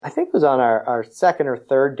I think it was on our second or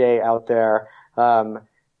third day out there.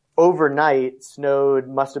 Overnight, snowed,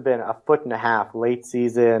 must have been 1.5 foot, late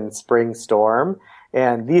season spring storm.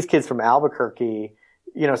 And these kids from Albuquerque,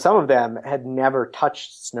 some of them had never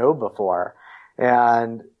touched snow before.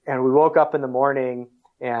 And we woke up in the morning,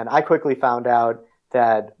 and I quickly found out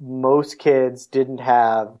that most kids didn't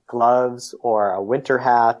have gloves or a winter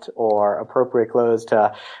hat or appropriate clothes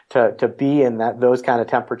to be in those kind of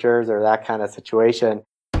temperatures or that kind of situation.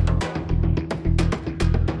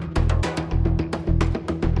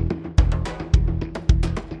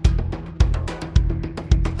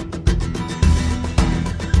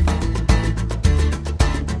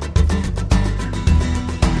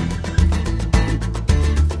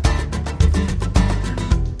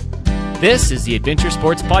 This is the Adventure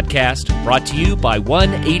Sports Podcast, brought to you by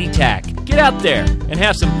 180 TAC. Get out there and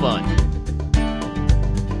have some fun.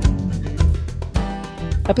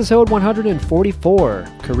 Episode 144,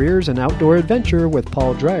 Careers in Outdoor Adventure with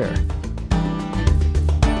Paul Dreyer.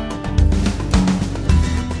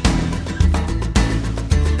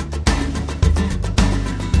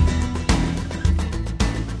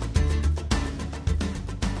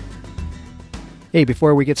 Hey,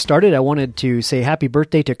 before we get started, I wanted to say happy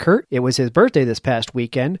birthday to Kurt. It was his birthday this past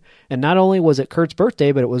weekend, and not only was it Kurt's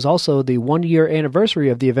birthday, but it was also the 1-year anniversary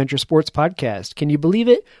of the Adventure Sports Podcast. Can you believe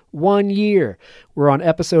it? 1 year. We're on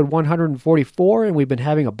episode 144, and we've been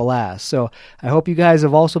having a blast. So I hope you guys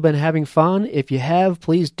have also been having fun. If you have,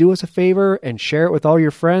 please do us a favor and share it with all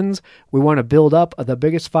your friends. We want to build up the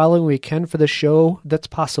biggest following we can for the show that's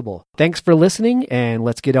possible. Thanks for listening, and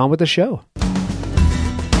let's get on with the show.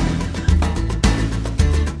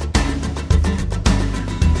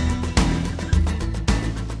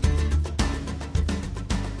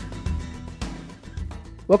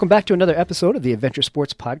 Welcome back to another episode of the Adventure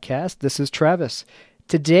Sports Podcast. This is Travis.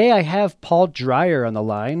 Today I have Paul Dreyer on the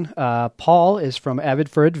line. Paul is from Avid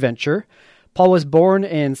for Adventure. Paul was born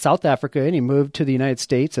in South Africa and he moved to the United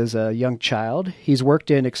States as a young child. He's worked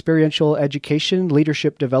in experiential education,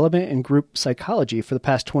 leadership development, and group psychology for the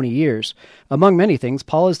past 20 years. Among many things,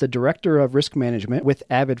 Paul is the Director of Risk Management with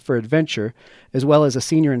Avid for Adventure, as well as a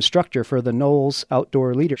senior instructor for the Knowles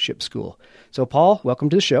Outdoor Leadership School. So Paul, welcome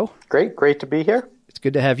to the show. Great to be here. It's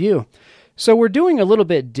good to have you. So we're doing a little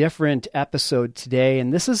bit different episode today,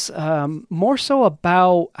 and this is more so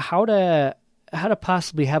about how to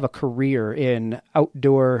possibly have a career in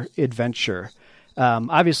outdoor adventure.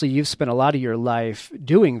 Obviously, you've spent a lot of your life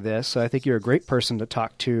doing this, so I think you're a great person to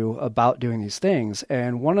talk to about doing these things.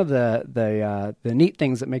 And one of the neat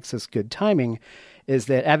things that makes this good timing is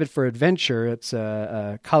that Avid for Adventure, it's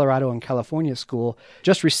a Colorado and California school,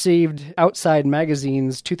 just received Outside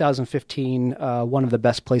Magazine's 2015 One of the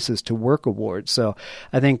Best Places to Work award. So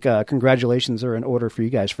I think congratulations are in order for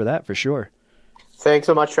you guys for that, for sure. Thanks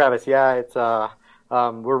so much, Travis. Yeah, it's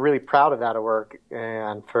we're really proud of that work,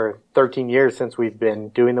 and for 13 years since we've been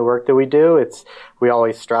doing the work that we do, we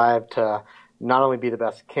always strive to not only be the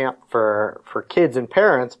best camp for kids and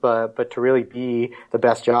parents, but to really be the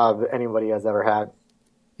best job anybody has ever had.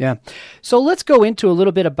 Yeah. So let's go into a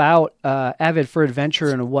little bit about Avid for Adventure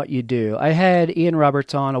and what you do. I had Ian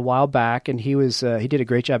Roberts on a while back, and he did a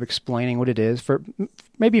great job explaining what it is. For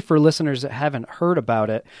listeners that haven't heard about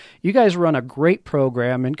it, you guys run a great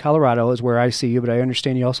program in Colorado is where I see you, but I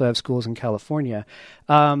understand you also have schools in California.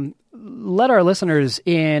 Let our listeners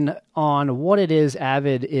in on what it is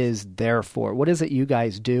Avid is there for. What is it you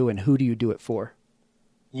guys do, and who do you do it for?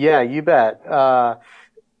 Yeah, you bet.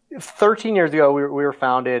 13 years ago, we were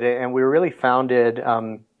founded, and we were really founded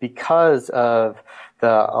because of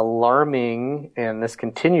the alarming, and this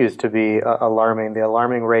continues to be alarming, the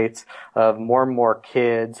alarming rates of more and more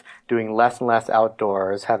kids doing less and less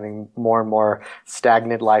outdoors, having more and more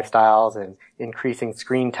stagnant lifestyles, and increasing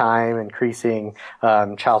screen time, increasing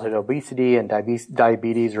childhood obesity and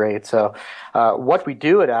diabetes rates. So what we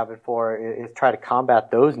do at Avid for is try to combat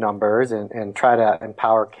those numbers and try to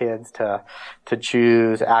empower kids to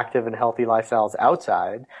choose active and healthy lifestyles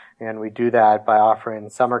outside. And we do that by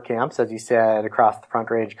offering summer camps, as you said, across the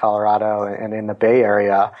Front Range, Colorado, and in the Bay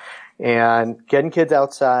Area, and getting kids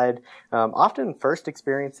outside, often first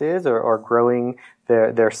experiences or growing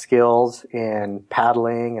their skills in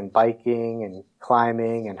paddling and biking and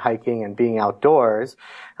climbing and hiking and being outdoors,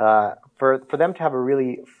 for them to have a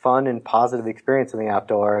really fun and positive experience in the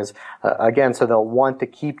outdoors, again, so they'll want to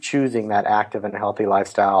keep choosing that active and healthy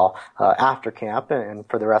lifestyle after camp and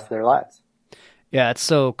for the rest of their lives. Yeah, it's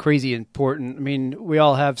so crazy important. I mean, we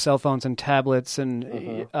all have cell phones and tablets,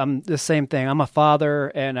 and the same thing. I'm a father,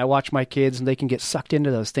 and I watch my kids, and they can get sucked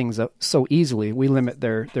into those things so easily. We limit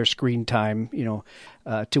their screen time,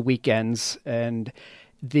 to weekends, and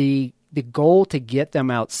the goal to get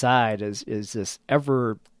them outside is this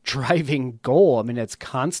ever driving goal. I mean, it's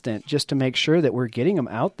constant, just to make sure that we're getting them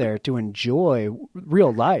out there to enjoy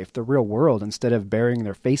real life, the real world, instead of burying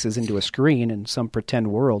their faces into a screen in some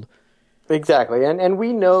pretend world. Exactly. And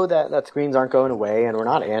we know that screens aren't going away, and we're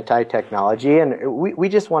not anti-technology. And we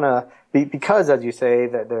just want to be, because, as you say,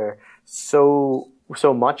 that they're so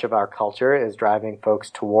much of our culture is driving folks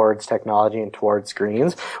towards technology and towards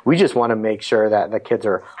screens. We just want to make sure that the kids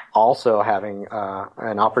are also having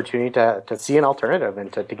an opportunity to see an alternative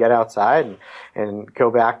and to get outside and go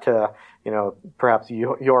back to, perhaps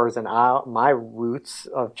yours and my roots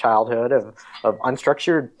of childhood of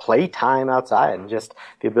unstructured playtime outside, and just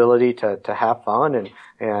the ability to have fun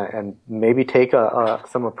and maybe take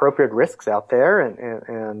some appropriate risks out there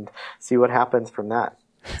and see what happens from that.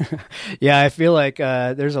 Yeah, I feel like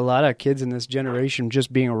there's a lot of kids in this generation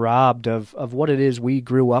just being robbed of what it is we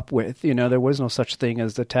grew up with. There was no such thing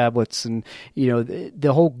as the tablets, and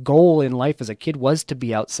the whole goal in life as a kid was to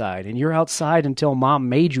be outside, and you're outside until mom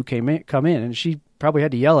made you come in, and she probably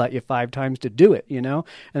had to yell at you 5 times to do it. And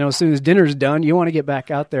as soon as dinner's done, you want to get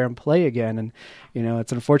back out there and play again. And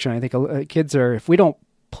it's unfortunate. I think kids if we don't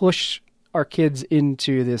push our kids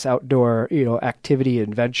into this outdoor, activity,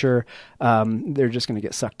 adventure, they're just going to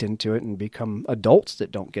get sucked into it and become adults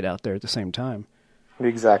that don't get out there at the same time.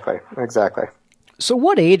 Exactly. So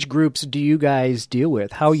what age groups do you guys deal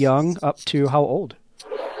with? How young up to how old?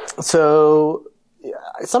 So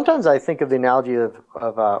sometimes I think of the analogy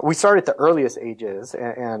of we start at the earliest ages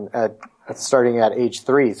and starting at age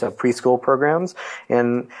 3, so preschool programs.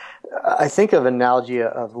 And I think of an analogy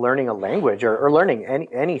of learning a language or learning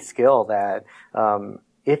any skill that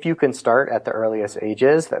if you can start at the earliest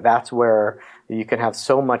ages, that's where you can have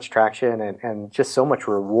so much traction and just so much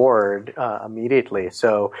reward immediately.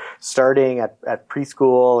 So starting at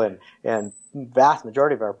preschool and vast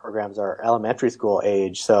majority of our programs are elementary school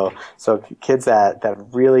age. So kids that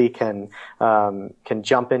really can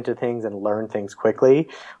jump into things and learn things quickly.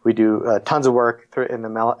 We do tons of work in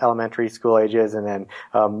the elementary school ages, and then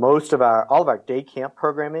all of our day camp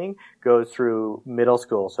programming goes through middle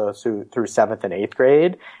school, so through 7th and 8th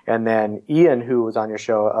grade. And then Ian, who was on your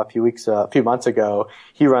show a few months ago,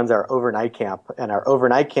 he runs our overnight camp, and our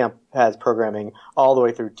overnight camp has programming all the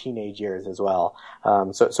way through teenage years as well.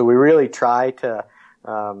 So we really try to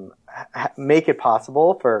make it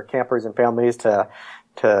possible for campers and families to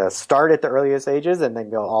start at the earliest ages and then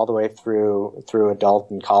go all the way through adult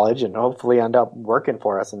and college, and hopefully end up working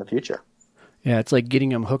for us in the future. Yeah, it's like getting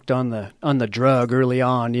them hooked on the drug early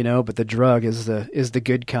on, but the drug is the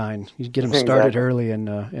good kind. You get them started Exactly. early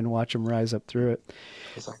and watch them rise up through it.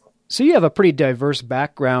 Exactly. So you have a pretty diverse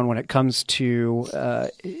background when it comes to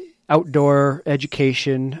outdoor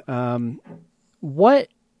education. What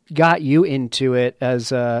got you into it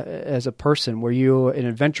as a person? Were you an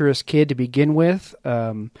adventurous kid to begin with,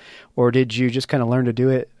 or did you just kind of learn to do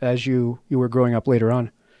it as you were growing up later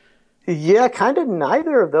on? Yeah, kind of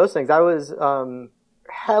neither of those things. I was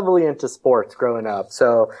heavily into sports growing up.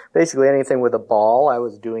 So basically anything with a ball, I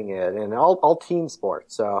was doing it. And all team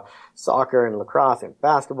sports. So soccer and lacrosse and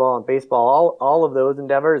basketball and baseball, all of those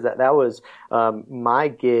endeavors, that was my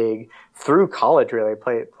gig through college, really.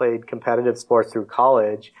 Played competitive sports through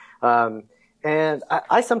college. And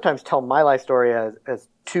I sometimes tell my life story as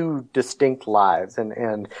 2 distinct lives.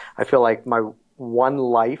 And I feel like my one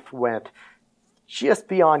life went just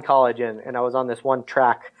beyond college, and I was on this one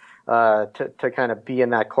track to kind of be in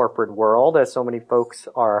that corporate world, as so many folks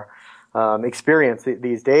are experience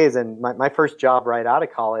these days. And my first job right out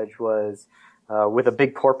of college was with a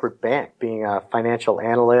big corporate bank, being a financial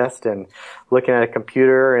analyst and looking at a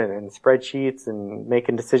computer and spreadsheets and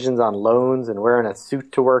making decisions on loans and wearing a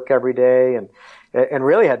suit to work every day, and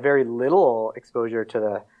really had very little exposure to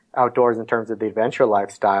the outdoors in terms of the adventure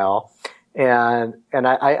lifestyle. And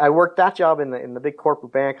I worked that job in the big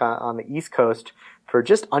corporate bank on the East Coast for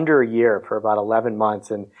just under a year, for about 11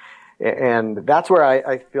 months. And that's where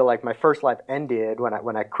I feel like my first life ended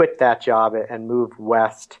when I quit that job and moved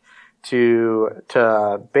west to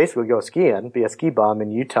basically go skiing, be a ski bum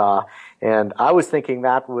in Utah. And I was thinking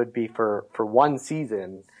that would be for one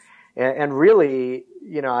season. And really,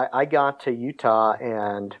 I got to Utah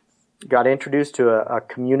and got introduced to a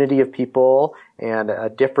community of people and a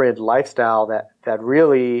different lifestyle that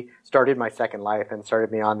really started my second life and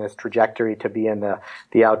started me on this trajectory to be in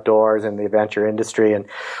the outdoors and the adventure industry. And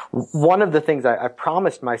one of the things I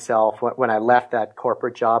promised myself when I left that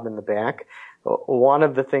corporate job in the bank, one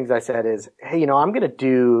of the things I said is, hey, I'm going to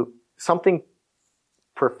do something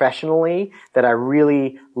professionally that I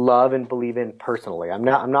really love and believe in personally. I'm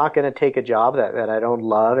not going to take a job that I don't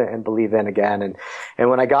love and believe in again. And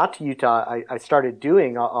when I got to Utah, I started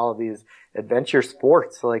doing all of these adventure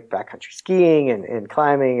sports like backcountry skiing and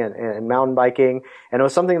climbing and mountain biking. And it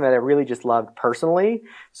was something that I really just loved personally.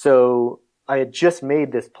 So I had just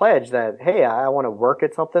made this pledge that, hey, I want to work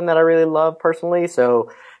at something that I really love personally.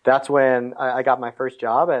 So that's when I got my first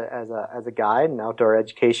job as a guide in outdoor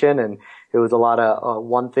education. And it was a lot of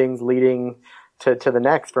one things leading to the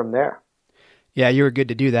next from there. Yeah, you were good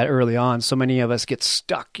to do that early on. So many of us get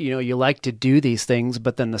stuck. You know, you like to do these things,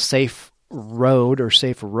 but then the safe road or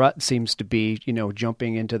safe rut seems to be, you know,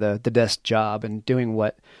 jumping into the desk job and doing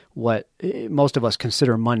what most of us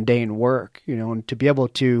consider mundane work, you know, and to be able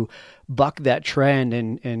to buck that trend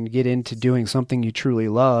and get into doing something you truly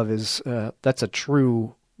love is, that's a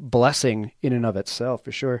true blessing in and of itself,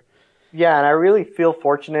 for sure. Yeah, and I really feel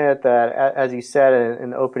fortunate that, as you said in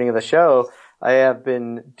the opening of the show, I have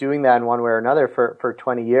been doing that in one way or another for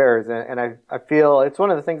 20 years. And I feel it's one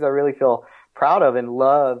of the things I really feel proud of and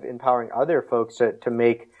love empowering other folks to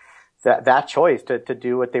make that choice to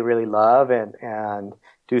do what they really love and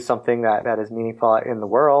do something that is meaningful in the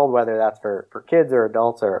world, whether that's for kids or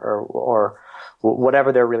adults or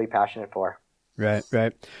whatever they're really passionate for. Right.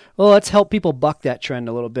 Well, let's help people buck that trend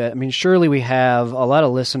a little bit. I mean, surely we have a lot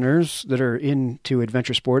of listeners that are into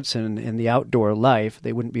adventure sports and the outdoor life.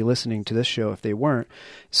 They wouldn't be listening to this show if they weren't.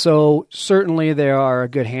 So certainly there are a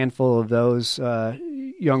good handful of those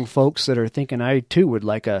young folks that are thinking, I too would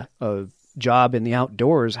like a job in the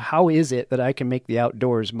outdoors. How is it that I can make the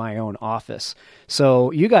outdoors my own office? So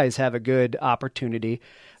you guys have a good opportunity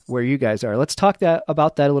where you guys are. Let's talk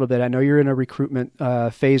about that a little bit. I know you're in a recruitment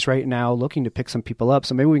phase right now, looking to pick some people up.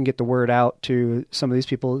 So maybe we can get the word out to some of these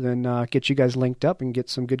people and get you guys linked up and get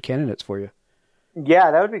some good candidates for you.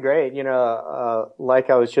 Yeah, that would be great. You know, like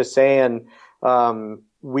I was just saying,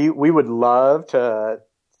 we would love to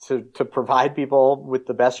provide people with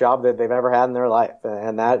the best job that they've ever had in their life,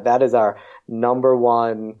 and that is our number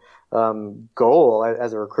one goal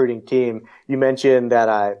as a recruiting team. You mentioned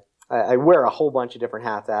that I wear a whole bunch of different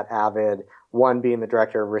hats at Avid, one being the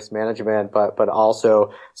director of risk management, but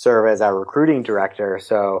also serve as our recruiting director.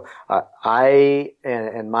 So, I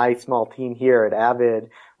and my small team here at Avid,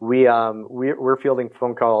 we're fielding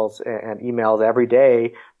phone calls and emails every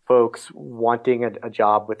day, folks wanting a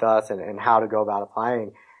job with us and how to go about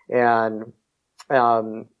applying. And,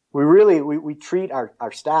 we treat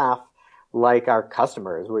our staff like our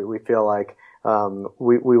customers. We feel like,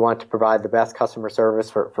 we want to provide the best customer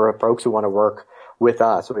service for folks who want to work with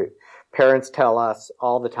us. Parents tell us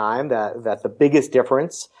all the time that the biggest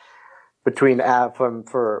difference between in Avid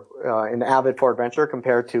for Adventure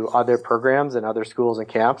compared to other programs and other schools and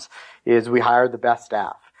camps is we hire the best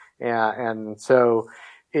staff. And so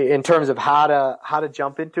in terms of how to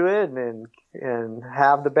jump into it and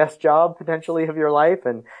have the best job potentially of your life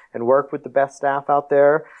and work with the best staff out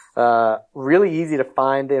there, really easy to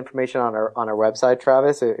find the information on our website,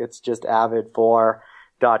 Travis. It's just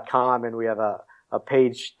avid4.com, and we have a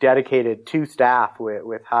page dedicated to staff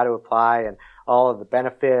with how to apply and all of the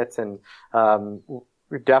benefits, and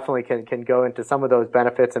we definitely can go into some of those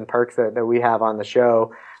benefits and perks that we have on the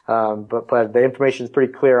show. But the information is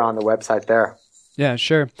pretty clear on the website there. Yeah,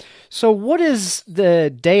 sure. So what does the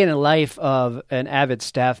day in the life of an Avid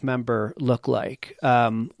staff member look like?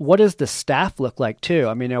 What does the staff look like too?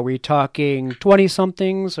 I mean, are we talking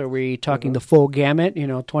 20-somethings? Are we talking the full gamut,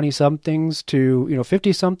 20-somethings to,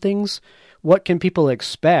 50-somethings? What can people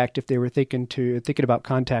expect if they were thinking about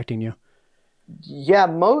contacting you? Yeah,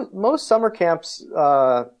 most summer camps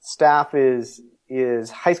staff is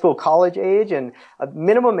high school, college age, and a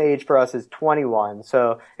minimum age for us is 21.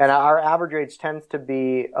 So, and our average age tends to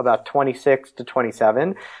be about 26 to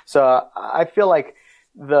 27. So I feel like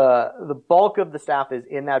the bulk of the staff is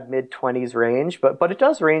in that mid-20s range, but it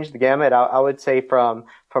does range the gamut. I would say from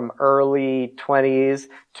early 20s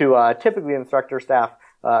to typically instructor staff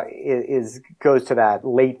goes to that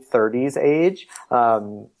late 30s age.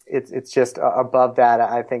 It's just above that.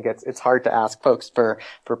 I think it's hard to ask folks for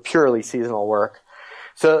purely seasonal work.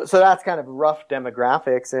 So that's kind of rough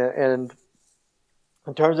demographics. And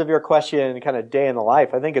in terms of your question, kind of day in the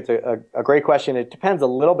life, I think it's a great question. It depends a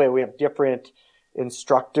little bit. We have different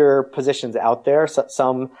instructor positions out there. So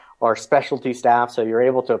some are specialty staff, so you're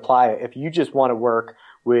able to apply if you just want to work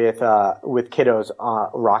with kiddos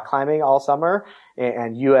rock climbing all summer,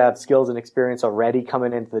 and you have skills and experience already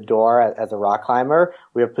coming into the door as a rock climber.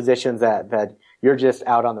 We have positions that you're just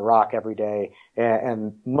out on the rock every day,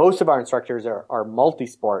 and most of our instructors are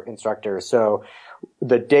multi-sport instructors. So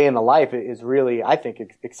the day in the life is really, I think,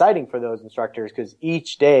 exciting for those instructors, because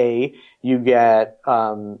each day you get,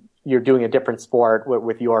 you're doing a different sport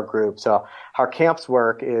with your group. So how camps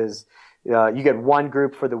work is, you get one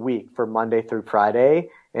group for the week for Monday through Friday,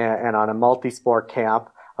 and on a multi-sport camp,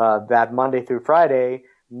 that Monday through Friday,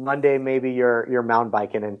 Monday maybe you're mountain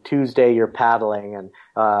biking, and Tuesday you're paddling, and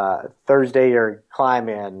Thursday you're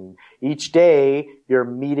climbing. Each day you're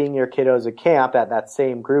meeting your kiddos at camp at that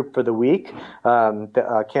same group for the week.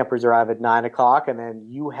 The campers arrive at 9:00, and then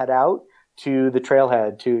you head out to the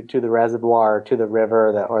trailhead, to the reservoir, to the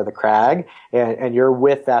river, or the crag, and you're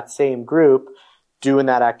with that same group doing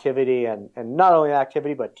that activity, and not only that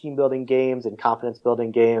activity, but team building games and confidence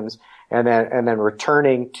building games, and then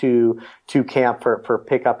returning to camp for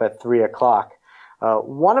pickup at 3:00.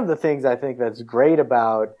 One of the things I think that's great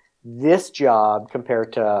about this job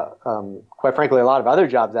compared to, quite frankly, a lot of other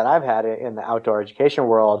jobs that I've had in the outdoor education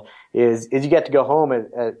world is you get to go home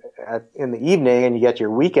in the evening and you get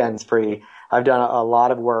your weekends free. I've done a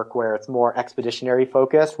lot of work where it's more expeditionary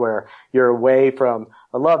focused, where you're away from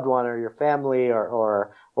a loved one or your family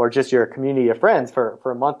or just your community of friends for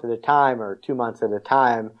a month at a time or 2 months at a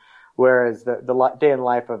time. Whereas the day in the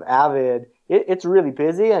life of Avid, it's really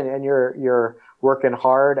busy, and you're working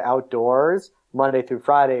hard outdoors Monday through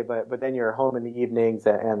Friday, but then you're home in the evenings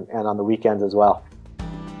and on the weekends as well.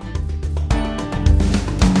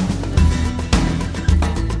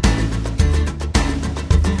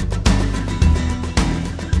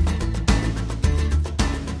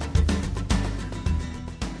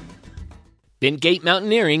 Bentgate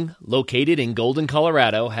Mountaineering, located in Golden,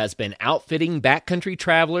 Colorado, has been outfitting backcountry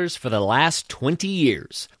travelers for the last 20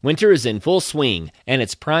 years. Winter is in full swing, and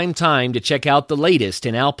it's prime time to check out the latest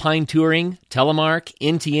in alpine touring, telemark,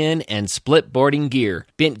 NTN, and split boarding gear.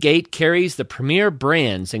 Bentgate carries the premier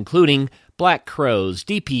brands including Black Crows,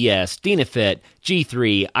 DPS, Dynafit,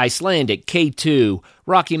 G3, Icelandic, K2,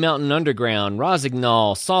 Rocky Mountain Underground,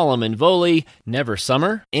 Rosignol, Solomon, Volley, Never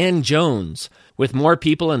Summer, and Jones. With more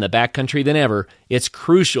people in the backcountry than ever, it's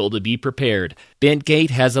crucial to be prepared. Bentgate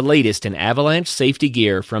has the latest in avalanche safety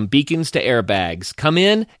gear, from beacons to airbags. Come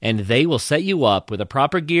in, and they will set you up with the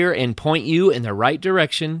proper gear and point you in the right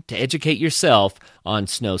direction to educate yourself on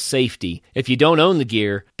snow safety. If you don't own the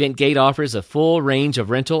gear, Bentgate offers a full range of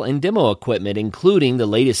rental and demo equipment, including the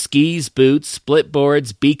latest skis, boots, split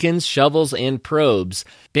boards, beacons, shovels, and probes.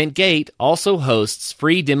 Bentgate also hosts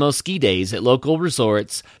free demo ski days at local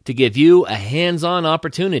resorts to give you a hands-on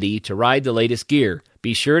opportunity to ride the latest gear.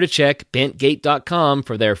 Be sure to check bentgate.com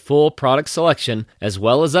for their full product selection, as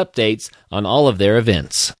well as updates on all of their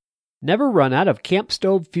events. Never run out of camp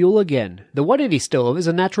stove fuel again. The 180 stove is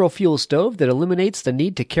a natural fuel stove that eliminates the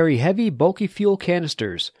need to carry heavy, bulky fuel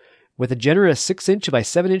canisters. With a generous 6-inch by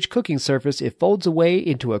 7-inch cooking surface, it folds away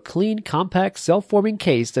into a clean, compact, self-forming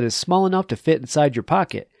case that is small enough to fit inside your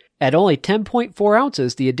pocket. At only 10.4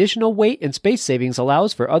 ounces, the additional weight and space savings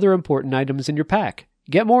allows for other important items in your pack.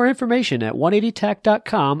 Get more information at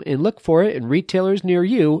 180tac.com and look for it in retailers near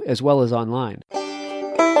you as well as online.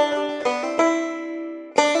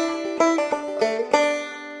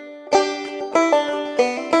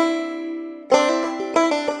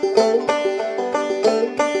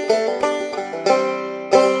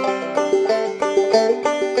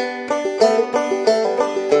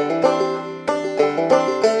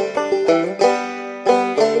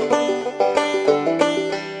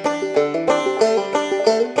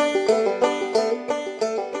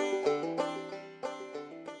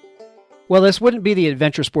 Well, this wouldn't be the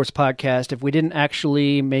Adventure Sports Podcast if we didn't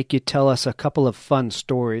actually make you tell us a couple of fun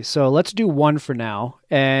stories. So let's do one for now.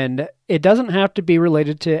 And it doesn't have to be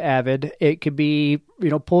related to Avid. It could be,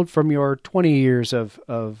 pulled from your 20 years of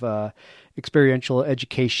experiential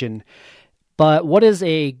education. But what is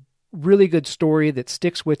a really good story that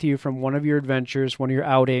sticks with you from one of your adventures, one of your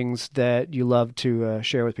outings that you love to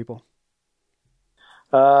share with people?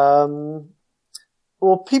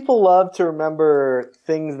 Well, people love to remember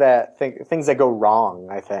things that go wrong,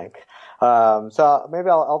 I think. So maybe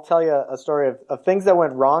I'll tell you a story of things that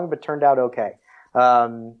went wrong but turned out okay.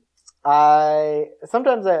 I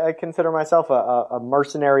consider myself a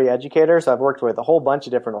mercenary educator, so I've worked with a whole bunch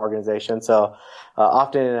of different organizations, so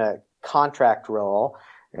often in a contract role.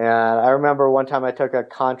 And I remember one time I took a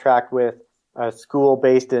contract with a school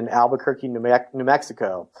based in Albuquerque, New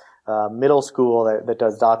Mexico, middle school that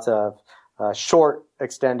does lots of short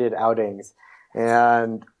extended outings.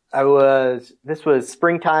 And this was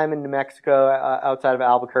springtime in New Mexico, outside of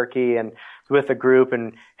Albuquerque, and with a group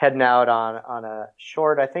and heading out on a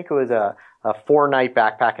short, I think it was a 4-night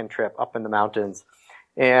backpacking trip up in the mountains.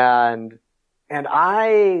 And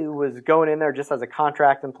I was going in there just as a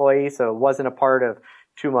contract employee, so it wasn't a part of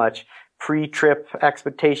too much pre-trip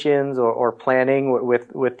expectations or planning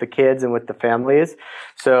with the kids and with the families.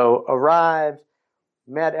 So arrived,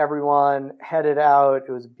 met everyone, headed out.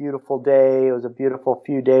 It was a beautiful day. It was a beautiful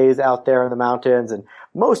few days out there in the mountains, and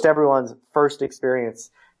most everyone's first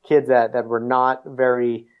experience, kids that were not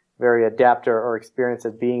very adept or experienced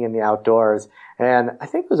at being in the outdoors. And I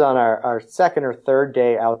think it was on our second or third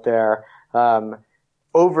day out there,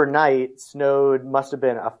 overnight snowed, must have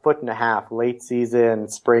been 1.5 feet, late season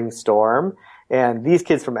spring storm. And these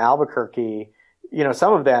kids from Albuquerque,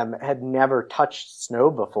 some of them had never touched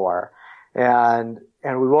snow before. And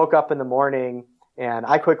we woke up in the morning, and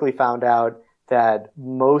I quickly found out that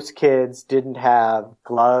most kids didn't have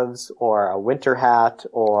gloves or a winter hat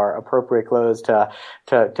or appropriate clothes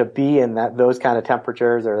to be in those kind of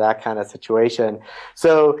temperatures or that kind of situation.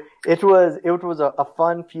 So it was a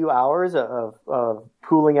fun few hours of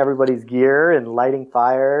pooling everybody's gear and lighting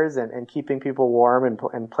fires and keeping people warm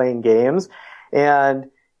and playing games. And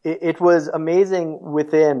it was amazing.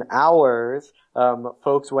 Within hours,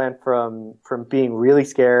 folks went from being really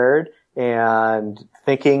scared and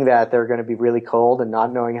thinking that they're going to be really cold and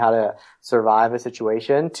not knowing how to survive a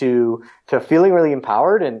situation to feeling really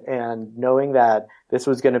empowered and knowing that this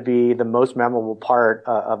was going to be the most memorable part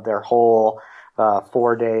of their whole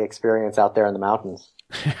 4-day experience out there in the mountains.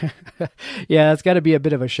 Yeah, it's got to be a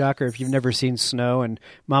bit of a shocker if you've never seen snow and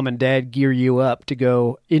mom and dad gear you up to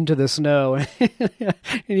go into the snow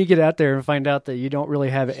and you get out there and find out that you don't really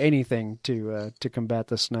have anything to combat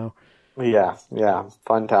the snow. Yeah.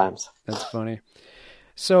 Fun times. That's funny.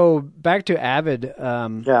 So back to Avid.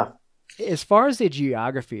 As far as the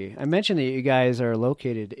geography, I mentioned that you guys are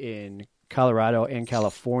located in Colorado and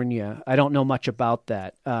California. I don't know much about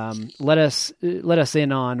that. Let us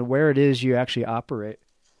in on where it is you actually operate.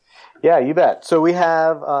 Yeah, you bet. So we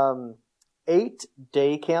have 8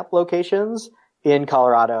 day camp locations in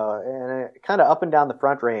Colorado, and kind of up and down the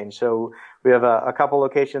Front Range. So we have a couple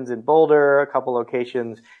locations in Boulder, a couple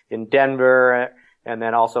locations in Denver, and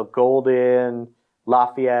then also Golden,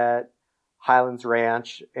 Lafayette, Highlands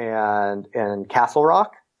Ranch, and Castle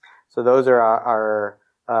Rock. So those are our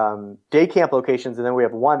day camp locations. And then we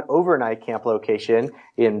have one overnight camp location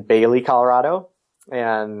in Bailey, Colorado.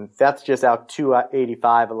 And that's just out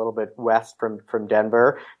 285, a little bit west from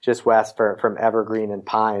Denver, just west from Evergreen and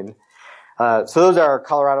Pine. So those are our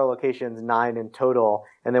Colorado locations, 9 in total.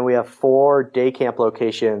 And then we have 4 day camp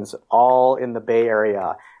locations all in the Bay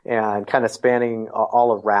Area and kind of spanning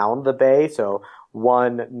all around the Bay. So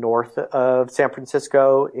one north of San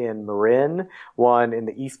Francisco in Marin, one in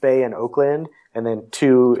the East Bay in Oakland, and then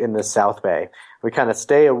 2 in the South Bay. We kind of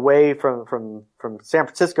stay away from San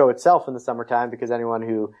Francisco itself in the summertime because anyone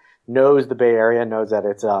who knows the Bay Area knows that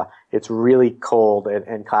it's really cold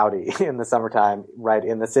and cloudy in the summertime right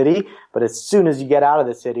in the city. But as soon as you get out of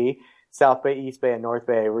the city, South Bay, East Bay, and North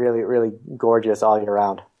Bay, really, really gorgeous all year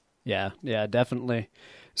round. Yeah, definitely.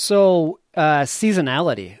 So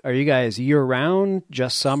seasonality, are you guys year round,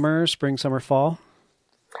 just summer, spring, summer, fall?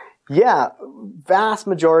 Yeah, vast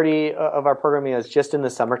majority of our programming is just in the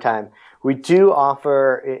summertime. We do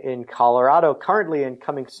offer in Colorado currently and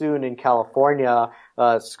coming soon in California,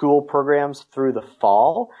 school programs through the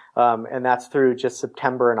fall. And that's through just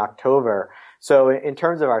September and October. So in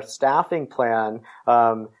terms of our staffing plan,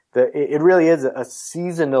 it really is a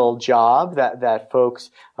seasonal job that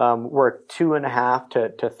folks work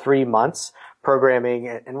 2.5 to 3 months programming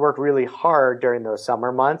and work really hard during those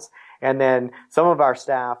summer months. And then some of our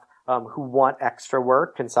staff who want extra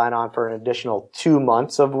work can sign on for an additional 2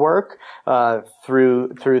 months of work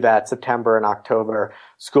through that September and October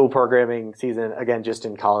school programming season, again, just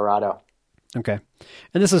in Colorado. Okay.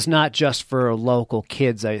 And this is not just for local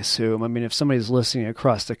kids, I assume. I mean, if somebody's listening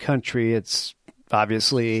across the country, it's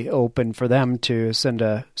obviously open for them to send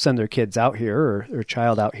their kids out here or their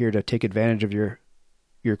child out here to take advantage of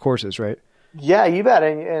your courses, right? Yeah, you bet.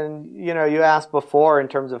 And you asked before in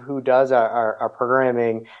terms of who does our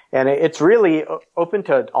programming, and it's really open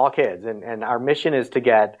to all kids. And our mission is to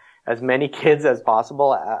get as many kids as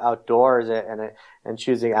possible outdoors and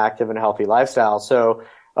choosing active and healthy lifestyle. So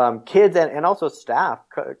kids and also staff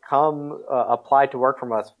come apply to work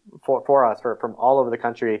from us for us from all over the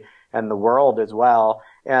country and the world as well.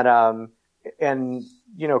 And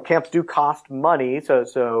camps do cost money,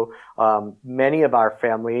 so many of our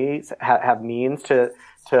families have means to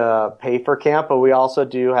pay for camp, but we also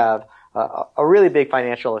do have a really big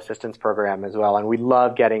financial assistance program as well, and we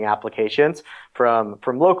love getting applications from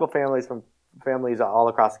local families, families all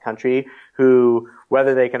across the country who,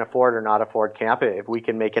 whether they can afford or not afford camp, if we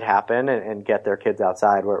can make it happen and get their kids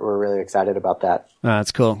outside, we're really excited about that.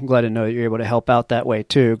 That's cool. I'm glad to know that you're able to help out that way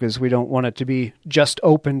too, because we don't want it to be just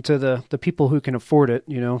open to the people who can afford it.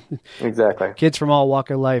 Exactly. Kids from all walk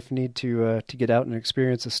of life need to get out and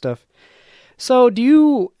experience this stuff. So do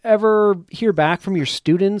you ever hear back from your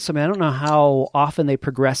students? I mean, I don't know how often they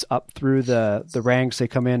progress up through the ranks. They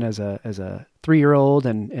come in as a 3-year-old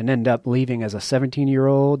and end up leaving as a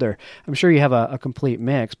 17-year-old, or I'm sure you have a complete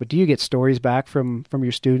mix, but do you get stories back from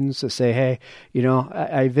your students that say, hey,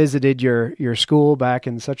 I visited your school back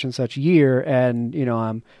in such and such year, and,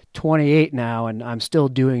 I'm 28 now and I'm still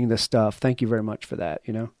doing this stuff. Thank you very much for that,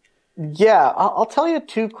 Yeah, I'll tell you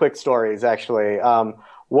 2 quick stories, actually.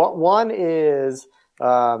 One is,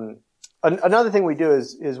 another thing we do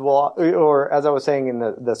is or as I was saying in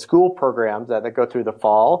the school programs that go through the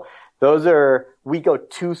fall, we go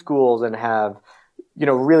to schools and have,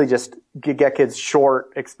 really just get kids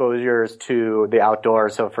short exposures to the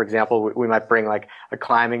outdoors. So for example, we might bring like a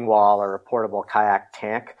climbing wall or a portable kayak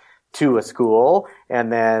tank to a school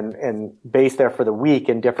and base there for the week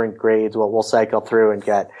in different grades. We'll cycle through and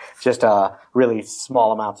get just really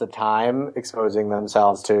small amounts of time exposing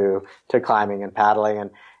themselves to climbing and paddling.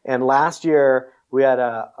 And last year we had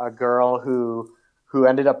a girl who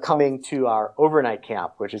ended up coming to our overnight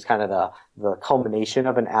camp, which is kind of the culmination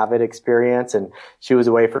of an AVID experience. And she was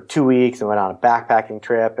away for 2 weeks and went on a backpacking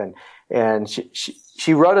trip. And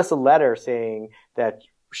she wrote us a letter saying that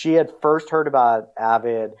she had first heard about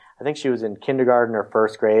AVID, I think she was in kindergarten or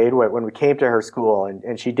first grade when we came to her school,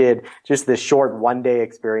 and she did just this short 1-day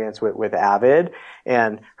experience with AVID.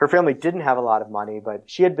 And her family didn't have a lot of money, but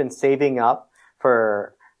she had been saving up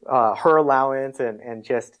for her allowance and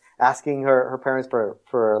just asking her parents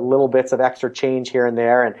for little bits of extra change here and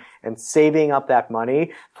there and saving up that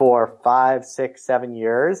money for 5, 6, 7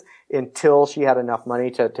 years until she had enough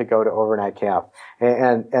money to go to overnight camp.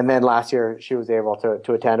 And then last year she was able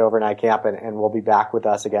to attend overnight camp and will be back with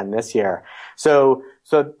us again this year. So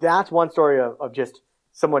that's one story of just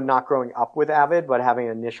someone not growing up with AVID, but having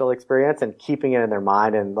an initial experience and keeping it in their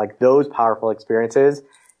mind, and like those powerful experiences,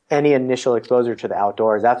 any initial exposure to the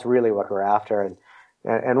outdoors, that's really what we're after.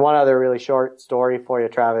 And one other really short story for you,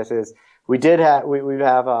 Travis, is we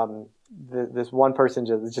have this one person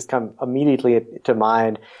just come immediately to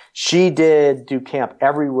mind. She did do camp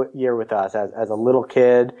every year with us as a little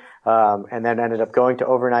kid, and then ended up going to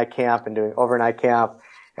overnight camp and doing overnight camp.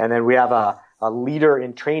 And then we have a leader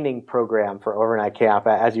in training program for overnight camp.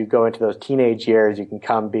 As you go into those teenage years, you can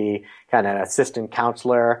come be kind of an assistant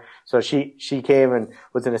counselor. So she came and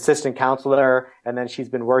was an assistant counselor, and then she's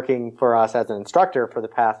been working for us as an instructor for the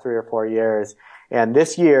past 3 or 4 years. And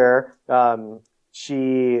this year,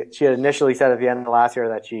 she had initially said at the end of last year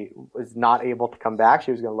that she was not able to come back.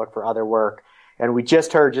 She was going to look for other work. And we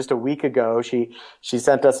just heard just a week ago, she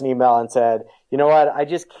sent us an email and said, you know what, I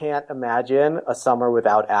just can't imagine a summer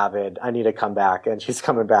without AVID. I need to come back. And she's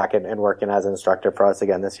coming back and working as an instructor for us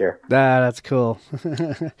again this year. That's cool.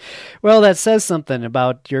 Well, that says something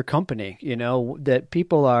about your company, that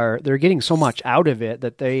people they're getting so much out of it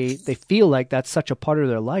that they feel like that's such a part of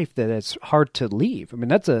their life that it's hard to leave. I mean,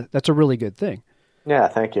 that's a really good thing. Yeah,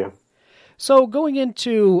 thank you. So going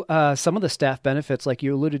into some of the staff benefits, like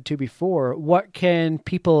you alluded to before, what can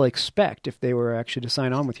people expect if they were actually to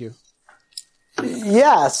sign on with you?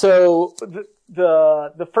 Yeah, so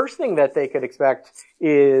the first thing that they could expect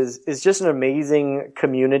is just an amazing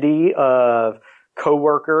community of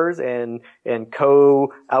co-workers and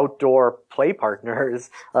co-outdoor play partners.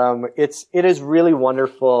 It is really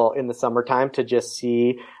wonderful in the summertime to just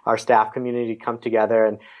see our staff community come together,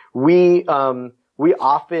 and we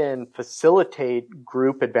often facilitate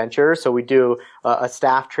group adventures. So we do a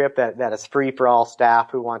staff trip that is free for all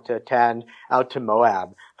staff who want to attend out to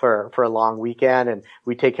Moab for a long weekend. And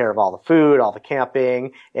we take care of all the food, all the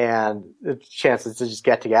camping, and the chances to just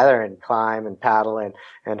get together and climb and paddle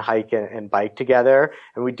and hike and bike together.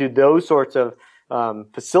 And we do those sorts of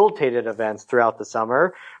facilitated events throughout the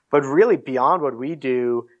summer. But really beyond what we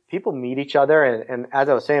do, people meet each other. And as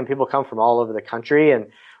I was saying, people come from all over the country,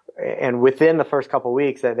 and within the first couple of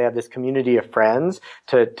weeks, they have this community of friends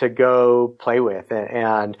to go play with.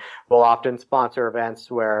 And we'll often sponsor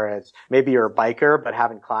events where it's maybe you're a biker but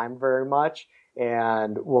haven't climbed very much,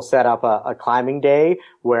 and we'll set up a climbing day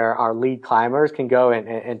where our lead climbers can go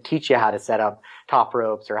and teach you how to set up top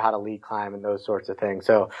ropes or how to lead climb and those sorts of things.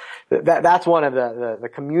 So that's one of the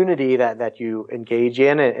community that you engage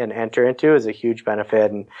in and enter into is a huge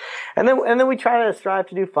benefit. And then we try to strive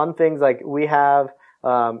to do fun things, like we have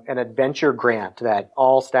an adventure grant that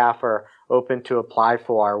all staff are open to apply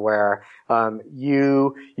for, where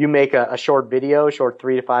you make a short 3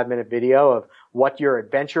 to 5 minute video of what your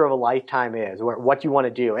adventure of a lifetime is, what you want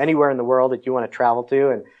to do anywhere in the world that you want to travel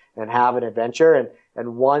to and have an adventure.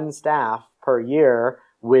 And one staff per year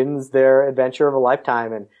wins their adventure of a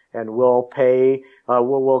lifetime, and we'll pay,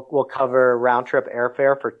 we'll cover round trip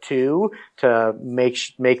airfare for 2 to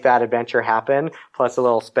make that adventure happen, plus a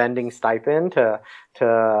little spending stipend to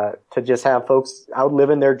just have folks out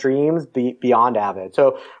living their dreams beyond Avid.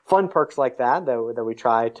 So fun perks like that we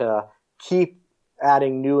try to keep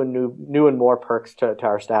adding new and more perks to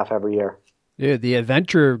our staff every year. Dude, the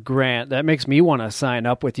adventure grant, that makes me want to sign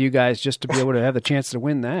up with you guys just to be able to have the chance to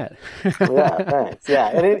win that. Yeah, thanks. Yeah,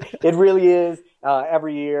 and it really is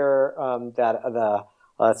every year that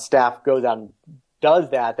the staff goes out and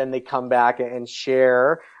does that. Then they come back and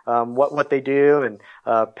share what they do and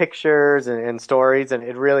pictures and stories, and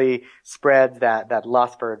it really spreads that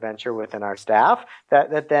lust for adventure within our staff.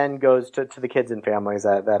 That then goes to the kids and families.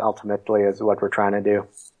 That ultimately is what we're trying to do.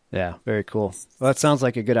 Yeah, very cool. Well, that sounds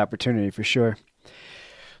like a good opportunity for sure.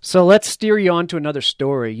 So let's steer you on to another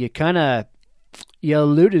story. You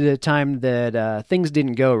alluded to a time that things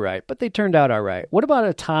didn't go right, but they turned out all right. What about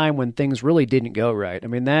a time when things really didn't go right? I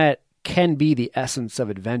mean, that can be the essence of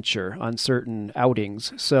adventure on certain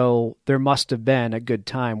outings. So there must have been a good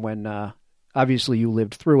time when obviously you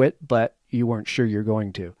lived through it, but you weren't sure you're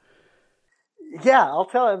going to. Yeah, I'll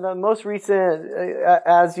tell you. The most recent,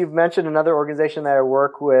 as you've mentioned, another organization that I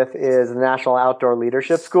work with is the National Outdoor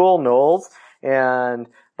Leadership School, NOLS. And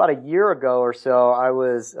about a year ago or so, I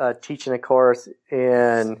was teaching a course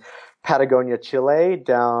in Patagonia, Chile,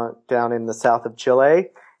 down in the south of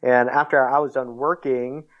Chile. And after I was done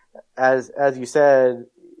working, as you said,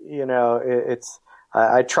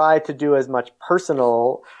 I try to do as much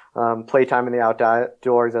personal playtime in the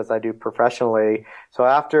outdoors as I do professionally. So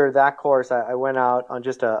after that course, I went out on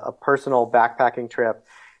just a personal backpacking trip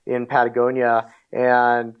in Patagonia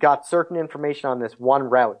and got certain information on this one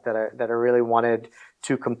route that I really wanted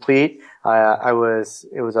to complete. It was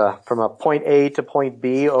from a point A to point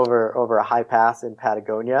B over a high pass in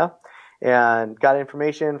Patagonia, and got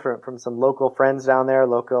information from some local friends down there,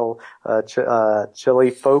 local Chile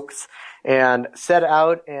folks, and set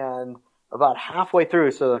out. And about halfway through,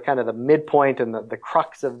 so kind of the midpoint and the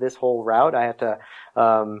crux of this whole route, I had to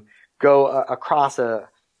go across a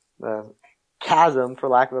chasm, for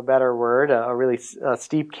lack of a better word, a really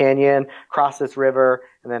steep canyon, cross this river,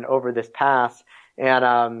 and then over this pass. And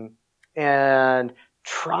I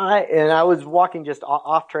was walking just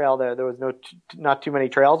off trail there. There was not too many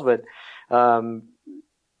trails, but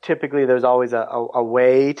typically there's always a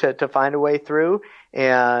way to find a way through,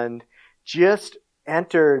 and just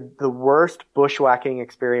entered the worst bushwhacking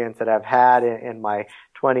experience that I've had in my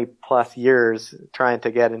 20 plus years trying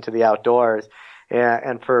to get into the outdoors.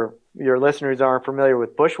 And for your listeners who aren't familiar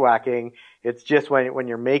with bushwhacking, it's just when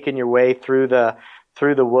you're making your way through the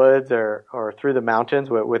woods or through the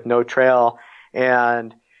mountains with no trail.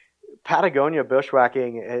 And Patagonia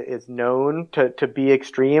bushwhacking is known to be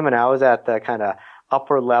extreme, and I was at the kind of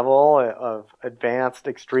upper level of advanced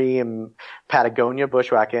extreme Patagonia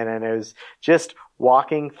bushwhacking, and it was just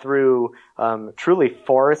walking through truly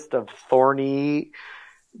forest of thorny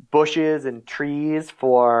bushes and trees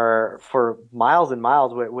for miles and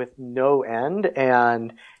miles with no end,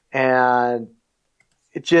 and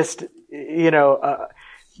it just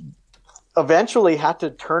eventually had to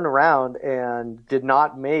turn around and did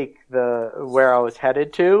not make where I was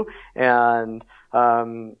headed to, and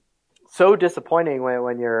so disappointing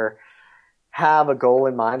when you're have a goal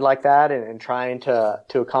in mind like that and trying to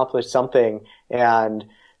accomplish something, and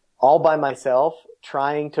all by myself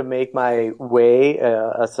trying to make my way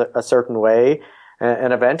a certain way,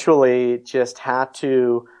 and eventually just had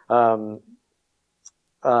to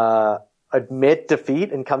admit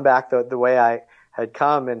defeat and come back the way I had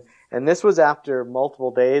come. And this was after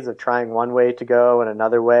multiple days of trying one way to go and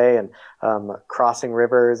another way, and crossing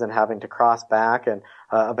rivers and having to cross back, and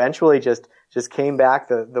eventually just came back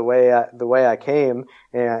the way I came,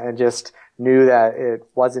 and just knew that it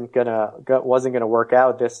wasn't gonna work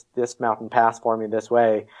out this mountain pass for me this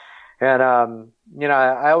way. And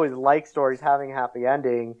I always like stories having a happy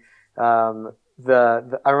ending. I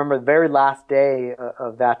remember the very last day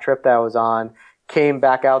of that trip that I was on, came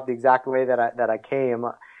back out the exact way that I came.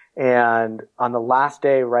 And on the last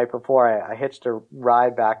day, right before I hitched a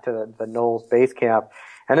ride back to the NOLS base camp,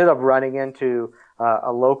 ended up running into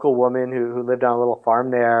a local woman who lived on a little farm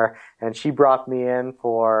there, and she brought me in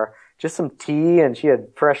for just some tea, and she had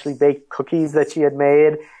freshly baked cookies that she had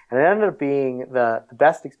made, And it ended up being the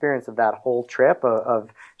best experience of that whole trip of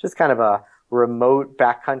just kind of a remote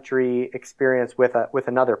backcountry experience with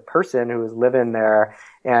another person who was living there.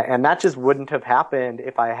 And that just wouldn't have happened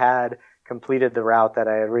if I had completed the route that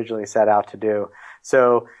I originally set out to do.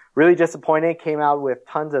 So really disappointed, came out with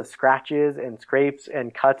tons of scratches and scrapes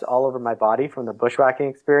and cuts all over my body from the bushwhacking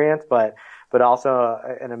experience, but also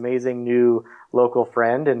an amazing new local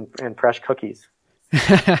friend and fresh cookies.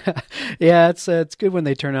 Yeah, it's good when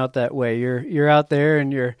they turn out that way. You're out there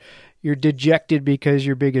and you're dejected because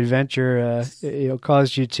your big adventure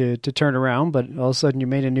caused you to turn around, but all of a sudden you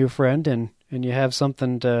made a new friend and you have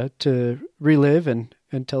something to relive and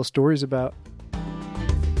tell stories about.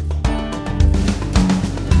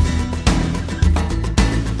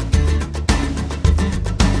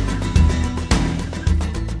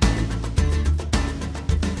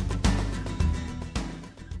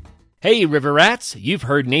 Hey, River Rats! You've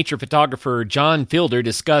heard nature photographer John Fielder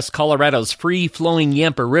discuss Colorado's free-flowing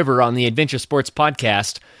Yampa River on the Adventure Sports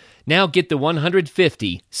Podcast. Now get the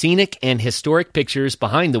 150 scenic and historic pictures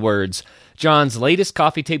behind the words. John's latest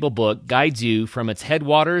coffee table book guides you from its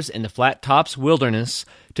headwaters in the Flat Tops Wilderness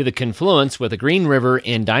to the confluence with the Green River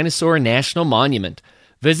in Dinosaur National Monument.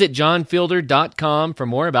 Visit johnfielder.com for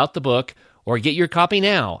more about the book, or get your copy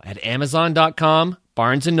now at amazon.com,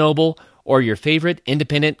 Barnes & Noble, or your favorite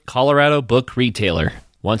independent Colorado book retailer.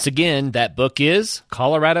 Once again, that book is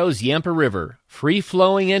Colorado's Yampa River,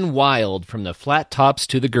 free-flowing and wild from the flat tops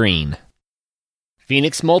to the green.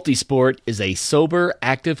 Phoenix Multisport is a sober,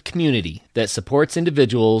 active community that supports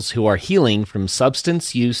individuals who are healing from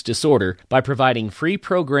substance use disorder by providing free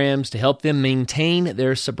programs to help them maintain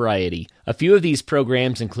their sobriety. A few of these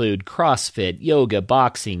programs include CrossFit, yoga,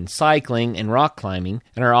 boxing, cycling, and rock climbing,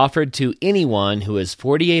 and are offered to anyone who is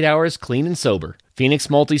 48 hours clean and sober. Phoenix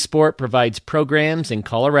Multisport provides programs in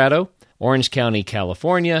Colorado, Orange County,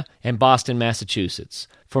 California, and Boston, Massachusetts.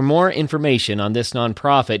 For more information on this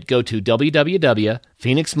nonprofit, go to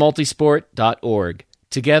www.phoenixmultisport.org.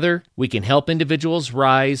 Together, we can help individuals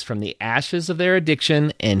rise from the ashes of their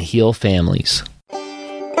addiction and heal families.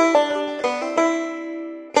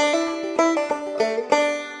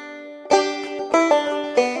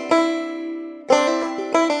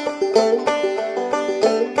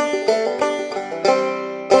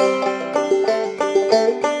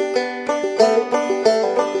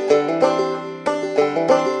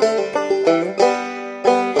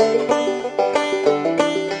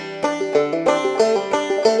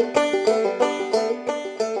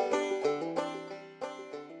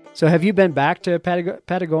 So have you been back to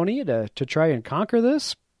Patagonia to try and conquer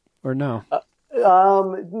this, or no?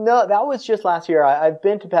 No, that was just last year. I've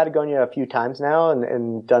been to Patagonia a few times now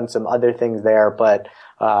and done some other things there, but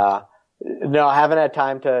no, I haven't had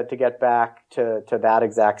time to get back to that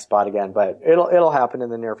exact spot again, but it'll happen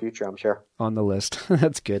in the near future, I'm sure. On the list.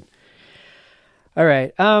 That's good. All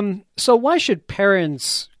right. So why should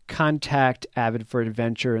parents contact Avid for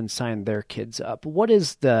Adventure and sign their kids up? What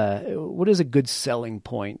is a good selling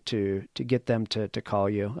point to get them to call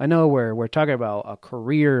you? I know we're talking about a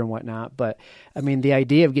career and whatnot, but I mean, the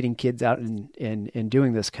idea of getting kids out and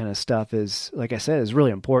doing this kind of stuff is, like I said, is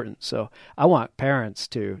really important. So I want parents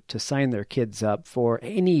to sign their kids up for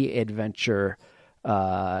any adventure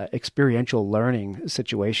experiential learning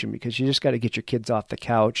situation, because you just got to get your kids off the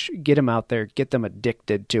couch, get them out there, get them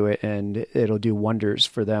addicted to it, and it'll do wonders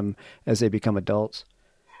for them as they become adults.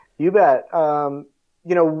 You bet.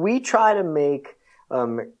 We try to make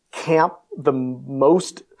camp the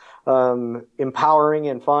most empowering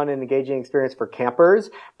and fun and engaging experience for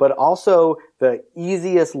campers, but also the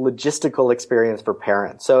easiest logistical experience for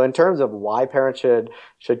parents. So in terms of why parents should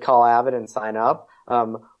call Avid and sign up,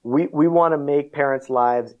 we want to make parents'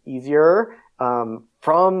 lives easier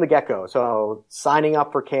from the get-go. So signing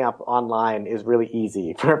up for camp online is really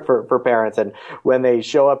easy for parents. And when they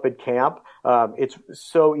show up at camp, it's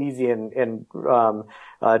so easy. And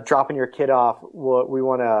dropping your kid off, we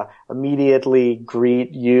want to immediately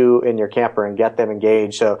greet you and your camper and get them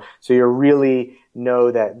engaged. So you really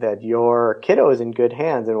know that your kiddo is in good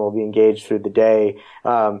hands and will be engaged through the day.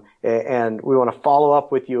 And we want to follow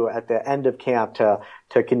up with you at the end of camp to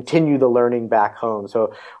continue the learning back home.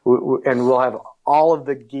 So, and we'll have all of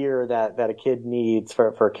the gear that a kid needs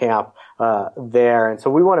for camp, there. And so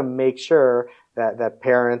we want to make sure that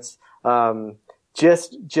parents,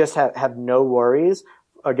 just have no worries,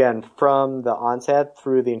 again, from the onset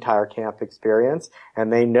through the entire camp experience.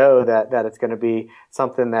 And they know that it's going to be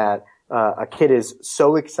something that a kid is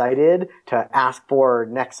so excited to ask for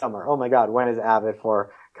next summer. Oh my God, when is Avid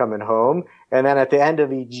for coming home? And then at the end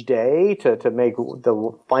of each day to make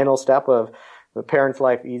the final step of the parents'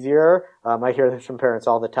 life easier. I hear this from parents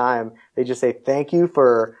all the time. They just say, thank you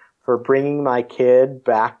for bringing my kid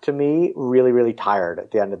back to me really, really tired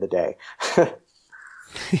at the end of the day.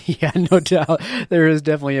 Yeah, no doubt. There is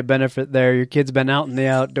definitely a benefit there. Your kid's been out in the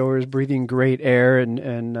outdoors, breathing great air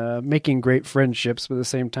and making great friendships, but at the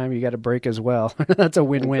same time, you got a break as well. That's a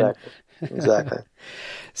win-win. Exactly.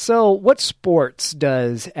 So what sports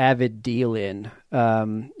does Avid deal in?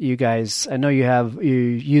 You guys, I know you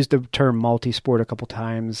used the term multi-sport a couple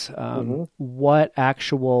times. What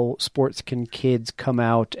actual sports can kids come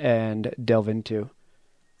out and delve into?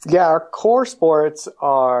 Yeah, our core sports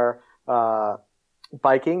are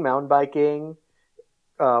biking, mountain biking,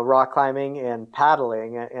 rock climbing, and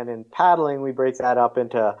paddling. And in paddling, we break that up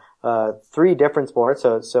into 3 different sports.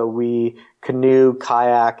 So we canoe,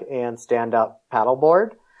 kayak, and stand-up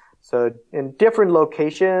paddleboard. So in different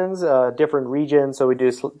locations, different regions. So we do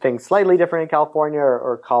things slightly different in California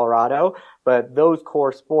or Colorado. But those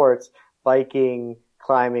core sports, biking,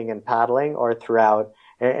 climbing, and paddling, are throughout.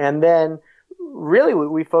 And then really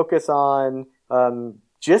we focus on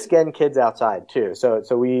just getting kids outside too. So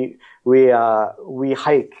we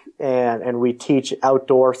hike and we teach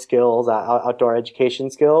outdoor skills, outdoor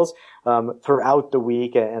education skills, throughout the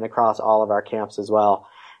week and across all of our camps as well.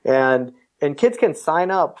 And kids can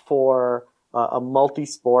sign up for a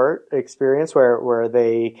multi-sport experience where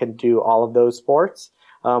they can do all of those sports,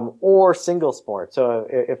 or single sport. So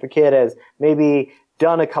if a kid has maybe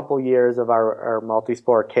done a couple years of our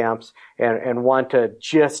multi-sport camps and want to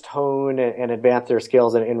just hone and advance their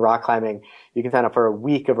skills in rock climbing, you can sign up for a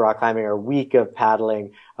week of rock climbing or a week of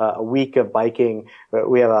paddling, a week of biking.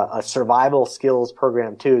 We have a survival skills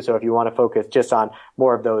program too. So if you want to focus just on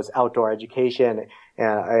more of those outdoor education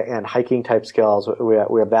and hiking type skills, we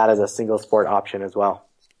have that as a single sport option as well.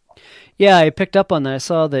 Yeah, I picked up on that. I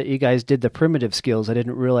saw that you guys did the primitive skills. I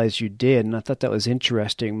didn't realize you did, and I thought that was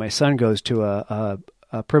interesting. My son goes to a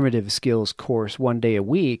primitive skills course 1 day a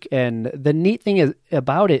week, and the neat thing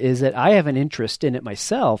about it is that I have an interest in it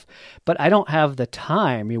myself, but I don't have the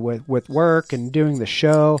time with work and doing the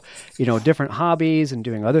show, different hobbies and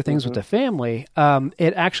doing other things with the family.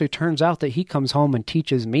 It actually turns out that he comes home and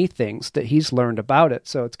teaches me things that he's learned about it.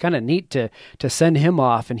 So it's kind of neat to send him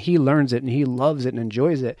off, and he learns it and he loves it and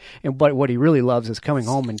enjoys it. But what he really loves is coming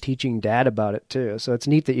home and teaching Dad about it too. So it's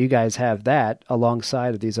neat that you guys have that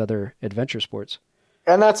alongside of these other adventure sports.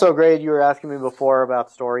 And that's so great. You were asking me before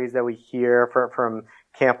about stories that we hear from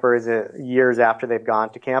campers years after they've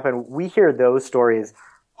gone to camp, and we hear those stories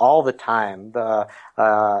all the time. The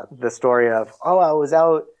story of, I was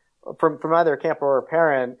out from either a camper or a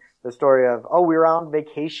parent. The story of, we were on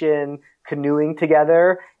vacation canoeing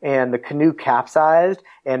together and the canoe capsized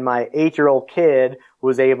and my 8-year-old kid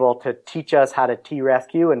was able to teach us how to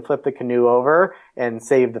T-rescue and flip the canoe over and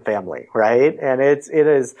save the family, right? And it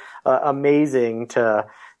is amazing to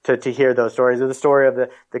hear those stories. The story of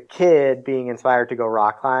the kid being inspired to go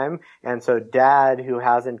rock climb. And so Dad, who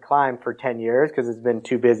hasn't climbed for 10 years because it's been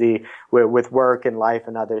too busy with work and life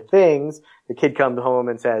and other things, the kid comes home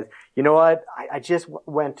and says, you know what? I just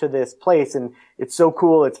went to this place and it's so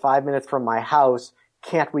cool. It's 5 minutes from my house.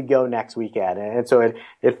 Can't we go next weekend? And so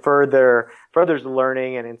it furthers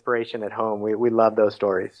learning and inspiration at home. We love those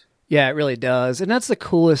stories. Yeah, it really does. And that's the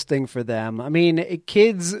coolest thing for them. I mean,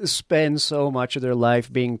 kids spend so much of their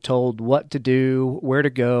life being told what to do, where to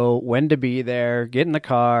go, when to be there, get in the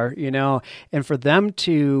car, and for them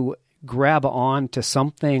to grab on to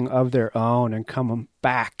something of their own and come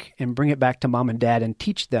back and bring it back to Mom and Dad and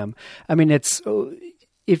teach them. I mean,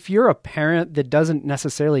 if you're a parent that doesn't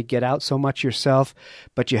necessarily get out so much yourself,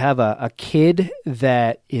 but you have a kid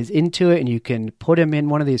that is into it and you can put him in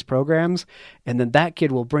one of these programs, and then that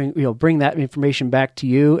kid will bring that information back to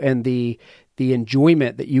you, and the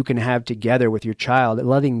enjoyment that you can have together with your child,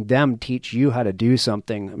 letting them teach you how to do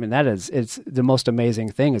something. I mean, it's the most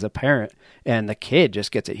amazing thing as a parent, and the kid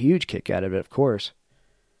just gets a huge kick out of it, of course.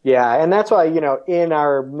 Yeah. And that's why, in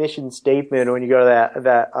our mission statement, when you go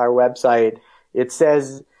to our website, it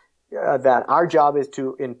says that our job is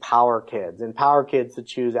to empower kids to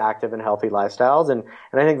choose active and healthy lifestyles. And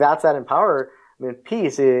I think that's that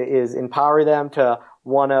piece is empower them to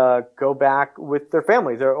want to go back with their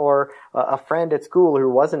families or a friend at school who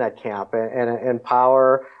wasn't at camp, and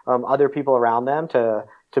empower other people around them to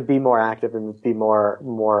be more active and be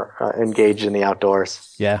more engaged in the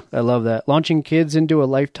outdoors. Yeah, I love that. Launching kids into a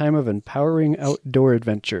lifetime of empowering outdoor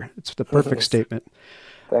adventure. It's the perfect statement.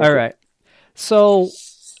 Thank All you. right. So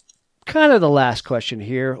kind of the last question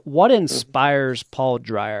here. What inspires Paul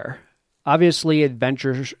Dreyer? Obviously,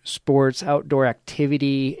 adventure sports, outdoor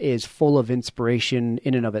activity is full of inspiration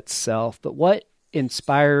in and of itself. But what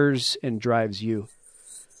inspires and drives you?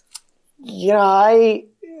 I,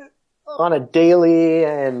 on a daily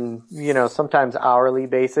and, sometimes hourly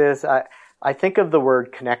basis, I think of the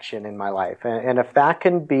word connection in my life. And if that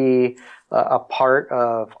can be a part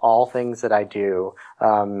of all things that I do,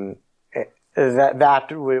 that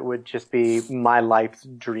would just be my life's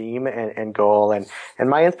dream and goal. And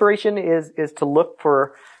my inspiration is to look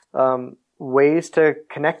for, ways to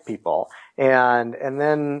connect people and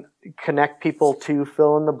then connect people to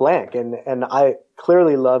fill in the blank. And I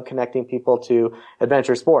clearly love connecting people to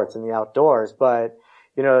adventure sports and the outdoors, but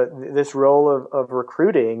this role of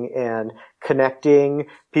recruiting and connecting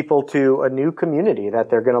people to a new community that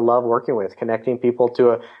they're going to love working with, connecting people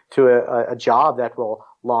to a job that will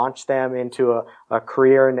launch them into a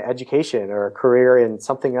career in education or a career in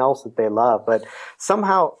something else that they love. But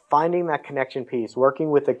somehow finding that connection piece,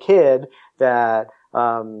 working with a kid that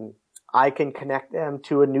I can connect them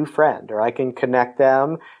to a new friend, or I can connect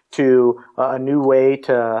them to a new way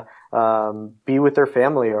to be with their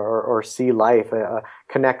family or see life,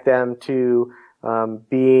 connect them to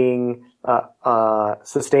being a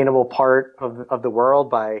sustainable part of the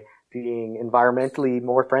world by being environmentally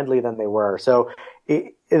more friendly than they were. So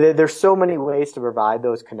there's so many ways to provide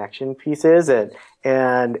those connection pieces,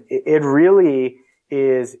 and it really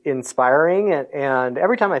is inspiring. And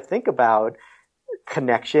every time I think about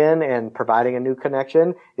connection and providing a new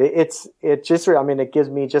connection, it gives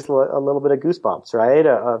me just a little bit of goosebumps, right?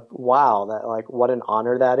 Wow, that what an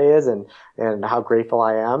honor that is, and how grateful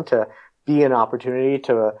I am to be an opportunity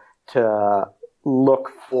to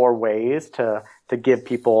look for ways to give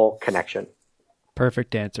people connection.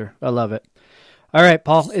 Perfect answer. I love it. All right,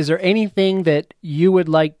 Paul, is there anything that you would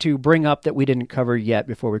like to bring up that we didn't cover yet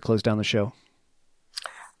before we close down the show?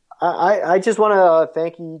 I just want to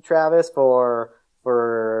thank you, Travis, for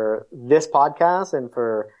this podcast and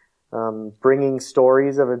for bringing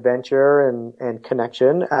stories of adventure and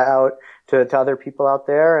connection out to other people out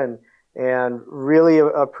there, and really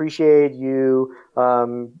appreciate you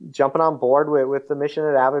jumping on board with the mission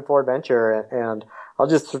at Avid for Adventure. And I'll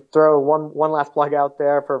just throw one last plug out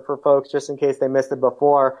there for folks, just in case they missed it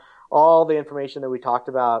before. All the information that we talked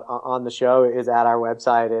about on the show is at our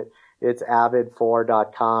website. It's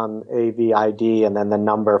avid4.com, AVID, and then the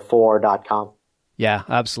number 4.com. Yeah,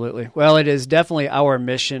 absolutely. Well, it is definitely our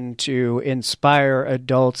mission to inspire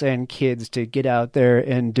adults and kids to get out there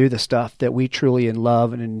and do the stuff that we truly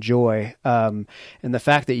love and enjoy. And the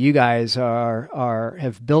fact that you guys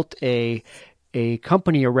have built a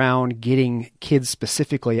company around getting kids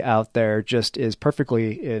specifically out there just is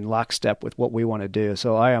perfectly in lockstep with what we want to do.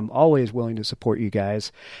 So I am always willing to support you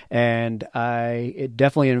guys. And I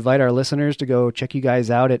definitely invite our listeners to go check you guys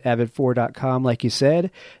out at avid4.com. Like you said,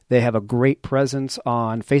 they have a great presence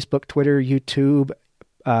on Facebook, Twitter, YouTube,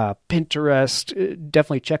 Pinterest.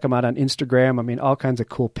 Definitely check them out on Instagram. I mean, all kinds of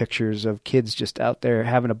cool pictures of kids just out there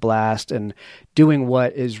having a blast and doing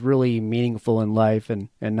what is really meaningful in life and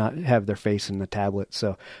not have their face in the tablet.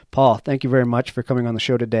 So, Paul, thank you very much for coming on the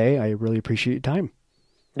show today. I really appreciate your time.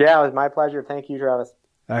 Yeah, it was my pleasure. Thank you, Travis.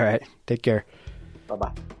 All right. Take care.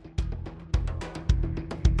 Bye-bye.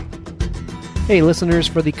 Hey, listeners,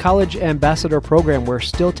 for the College Ambassador Program, we're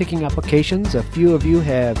still taking applications. A few of you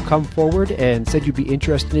have come forward and said you'd be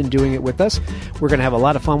interested in doing it with us. We're going to have a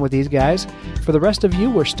lot of fun with these guys. For the rest of you,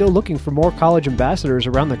 we're still looking for more college ambassadors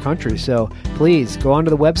around the country. So please go onto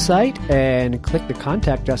the website and click the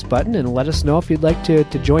Contact Us button and let us know if you'd like to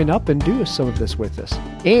join up and do some of this with us.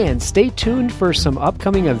 And stay tuned for some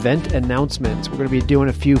upcoming event announcements. We're going to be doing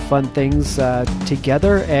a few fun things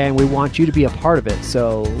together, and we want you to be a part of it.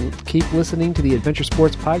 So keep listening to the Adventure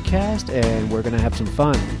Sports Podcast, and we're going to have some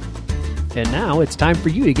fun. And now it's time for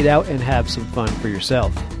you to get out and have some fun for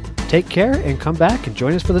yourself. Take care and come back and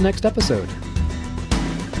join us for the next episode.